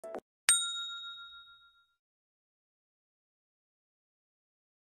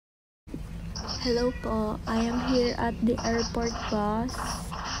Hello po. I am here at the airport bus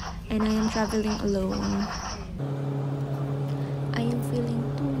and I am traveling alone. I am feeling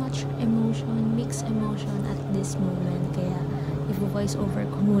too much emotion, mixed emotion at this moment. Kaya i-voice over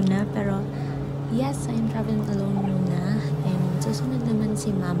ko muna. Pero yes, I am traveling alone muna. And susunod naman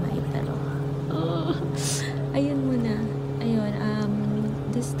si mamay. Pero ayun muna. Ayun,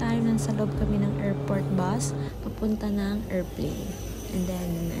 this time nasa loob kami ng airport bus papunta ng airplane. And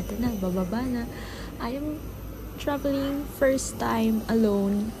then, ito na, bababa na. I am traveling first time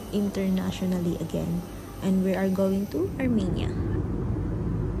alone internationally again. And we are going to Armenia.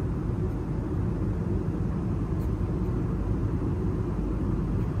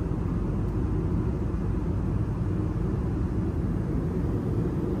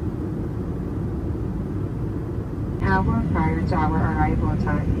 Hour prior to our arrival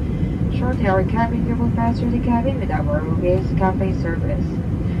time. Shortly our cabin crew will pass through the cabin with our Rubies cafe service.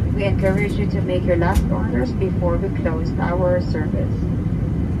 We encourage you to make your last orders before we close our service.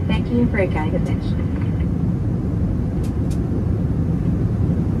 Thank you for your kind attention.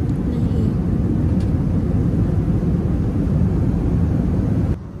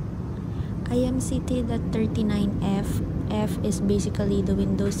 I am seated at 39F. F is basically the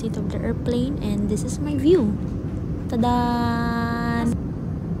window seat of the airplane and this is my view. Tada!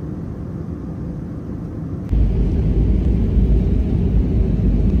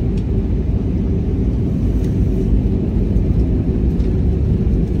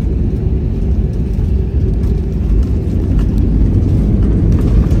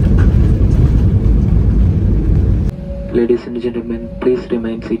 Ladies and gentlemen, please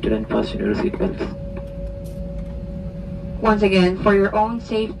remain seated and fasten your seatbelts. Once again, for your own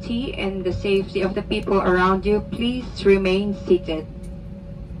safety and the safety of the people around you, please remain seated.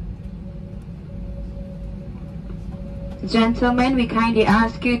 Gentlemen, we kindly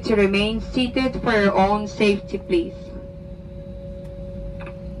ask you to remain seated for your own safety, please.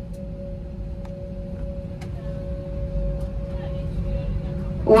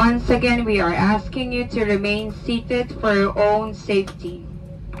 Once again, we are asking you to remain seated for your own safety.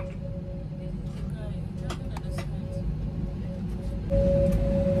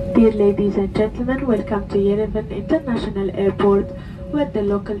 Dear ladies and gentlemen, welcome to Yerevan International Airport, where the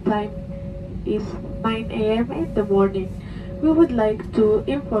local time is 9 a.m. in the morning. We would like to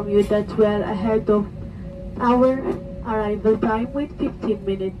inform you that we are ahead of our arrival time with 15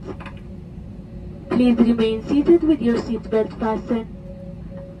 minutes. Please remain seated with your seatbelt fastened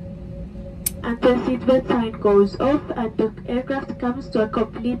until seatbelt sign goes off and the aircraft comes to a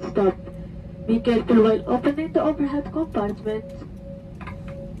complete stop. Be careful while opening the overhead compartment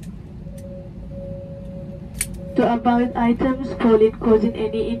to avoid items falling causing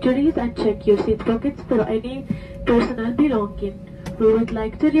any injuries, and check your seat pockets for any personal belonging. We would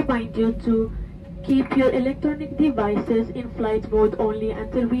like to remind you to keep your electronic devices in flight mode only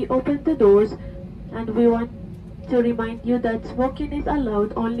until we open the doors, and we want to remind you that smoking is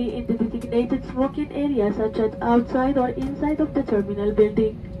allowed only in the designated smoking area, such as outside or inside of the terminal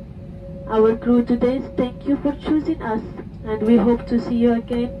building. Our crew today thank you for choosing us, and we hope to see you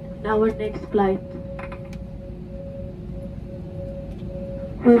again in our next flight.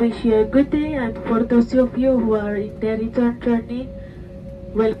 We wish you a good day, and for those of you who are in their return journey,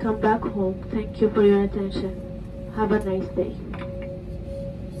 welcome back home. Thank you for your attention. Have a nice day.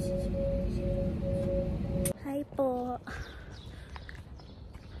 Hi po.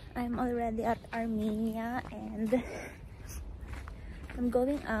 I'm already at Armenia and I'm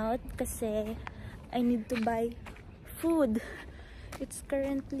going out kasi I need to buy food. It's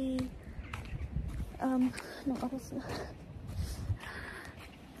currently anong oras na?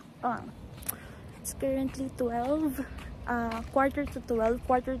 It's currently 12, quarter to 12,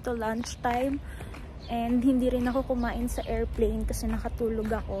 quarter to lunchtime, and hindi rin ako kumain sa airplane kasi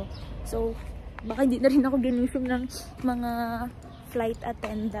nakatulog ako. So baka hindi na rin ako ginising ng mga flight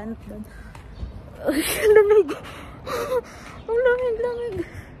attendant doon. Ang lamig. Ang lamig.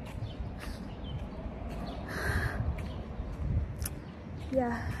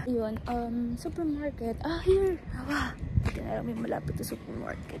 Yeah, yun. Supermarket. Here. Hindi na lang may malapit sa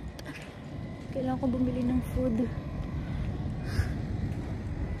supermarket. Kailangan ko bumili ng food.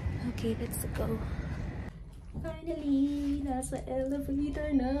 Okay, let's go. Finally, nasa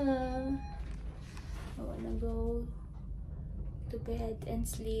elevator na. I wanna go to bed and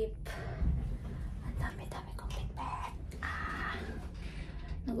sleep. Ang dami-dami kong bed.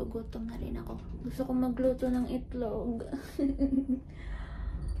 Nagugutom na rin ako. Gusto ko magluto ng itlog.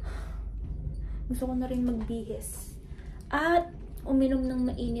 Gusto ko na rin magbihis. At uminom ng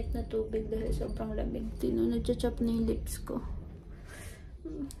mainit na tubig dahil sobrang lamig. Nagcha-chop na yung lips ko.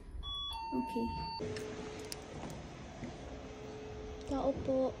 Okay. Tao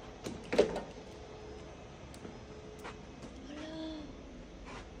po. Wala.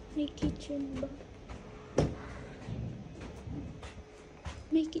 May kitchen ba?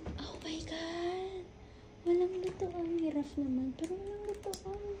 May oh my God! Walang lutoan. Hirap naman. Pero walang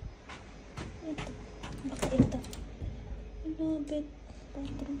lutoan. Ito. Baka ito. Ano, bed.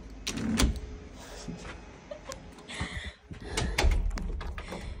 Bathroom.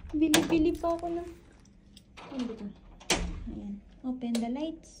 Bili-bili pa ako ng... Ano ba ito? Ayan. Open the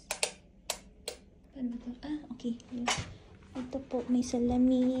lights. Paano ito? Ah, okay. Ito po, may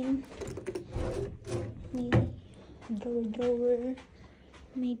salamin. May drawer.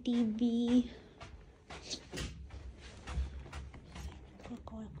 May TV.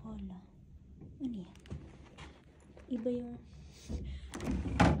 Coca-Cola. Ano yan? Iba yung...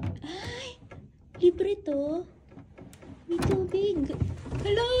 Ay! Libre to. May tubig.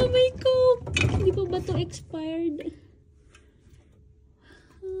 Hello, may Coke! Hindi pa ba to expired?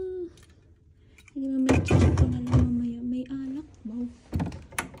 Hindi ba may check ko na lang mamaya. May alak. Wow.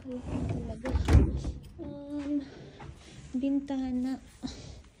 Alak na talaga. Bintana.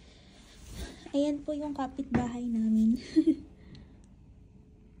 Ayan po yung kapitbahay namin.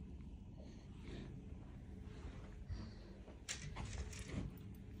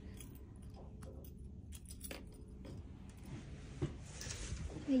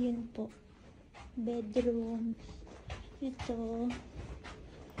 Ayun po. Bedroom. Ito.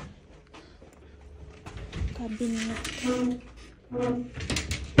 Cabinet.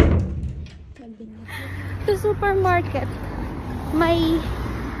 Cabinet. Sa supermarket, may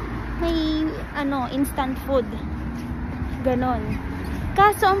instant food. Ganon.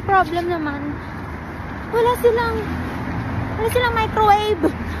 Kaso, ang problem naman, wala silang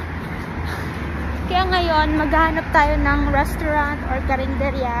microwave. Kaya ngayon, maghahanap tayo ng restaurant or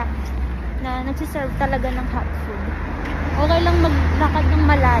karinderya na nagsiserve talaga ng hot food. Okay lang maglakad ng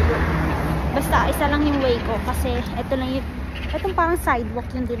malayo. Basta isa lang yung way ko kasi itong parang sidewalk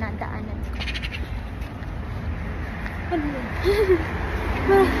yung dinadaanan ko.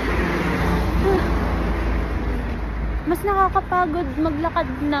 Mas nakakapagod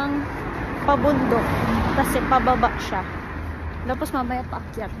maglakad ng pabundok kasi pababa siya. Tapos mamaya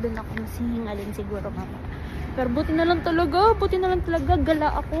paakyat, doon ako masihingalin siguro mama. Pero buti na lang talaga,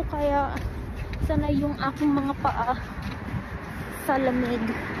 gala ako kaya sana yung aking mga paa sa lamig.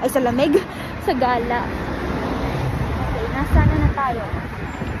 Ay, sa lamig? Sa gala. Okay, nasa na tayo?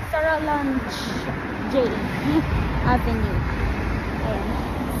 Saralan J Avenue. Ayan,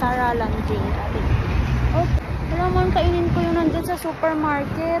 Saralan J Avenue. Okay, alam mo, kainin ko yung nandun sa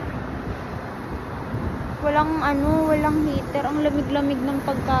supermarket. Walang heater. Ang lamig-lamig ng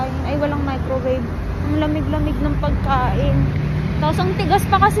pagkain. Ay, walang microwave. Ang lamig-lamig ng pagkain. Tapos, ang tigas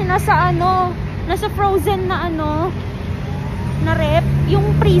pa kasi nasa frozen na na rep. Yung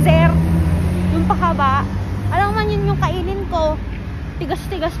freezer. Yung pakaba. Alam mo yun yung kainin ko.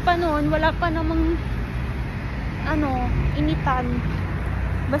 Tigas-tigas pa nun. Wala pa namang initan.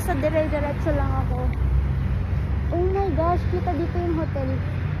 Basta dire-diretso lang ako. Oh my gosh, kita dito yung hotel.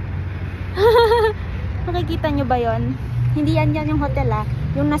 Nakikita nyo ba yon? Hindi yan yung hotel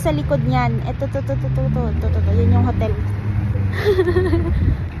Yung nasa likod niyan. Ito. Yun yung hotel.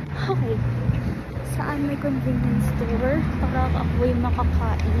 Okay. Saan may convenience store? Para ako'y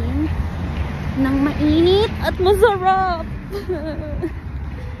makakain ng mainit at masarap.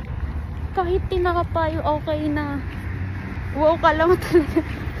 Kahit tinakapayo, okay na. Wow, kala mo talaga.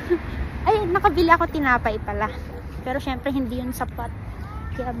 Ay, nakabili ako tinapay pala. Pero syempre hindi yun sapat.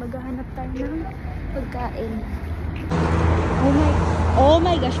 Kaya maghahanap tayo ng pagkain. Oh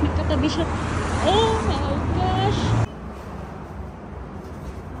my gosh, may katabi siya. Oh my gosh.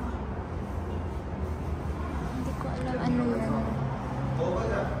 Hindi ko alam ano yan.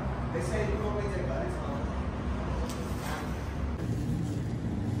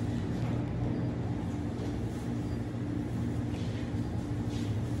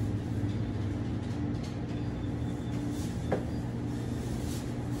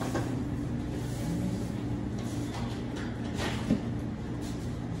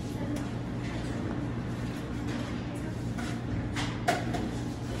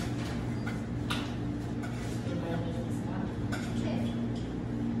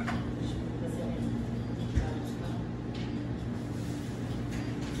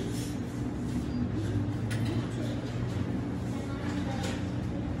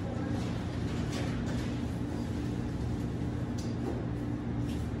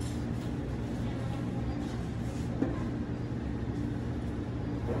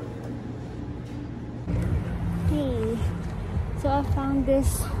 So I found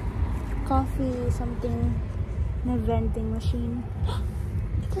this coffee, something na vending machine.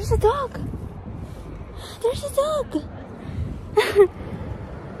 There's a dog! There's a dog!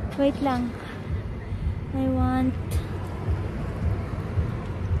 Wait lang. I want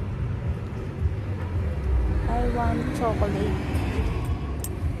chocolate.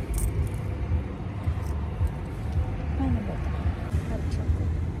 Ano ba ito? Hot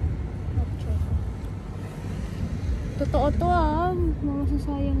chocolate. Hot chocolate. Totoo to ah.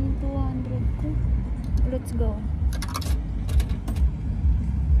 Masasayang yung 200 ko. Let's go.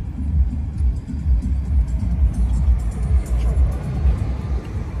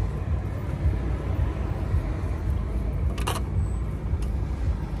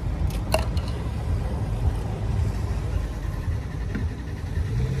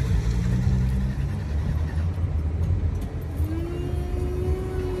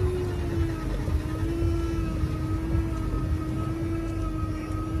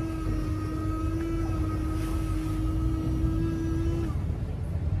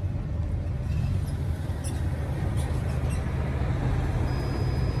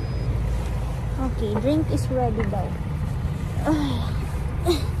 Okay, drink is ready daw.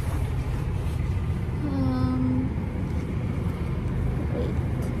 Wait.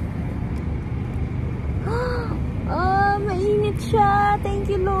 Mainit siya. Thank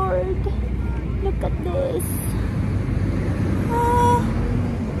you, Lord. Look at this.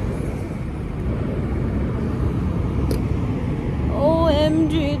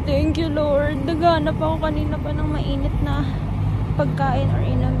 OMG, thank you, Lord. Naghanap ako kanina pa ng mainit na pagkain or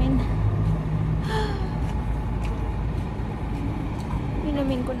inumin.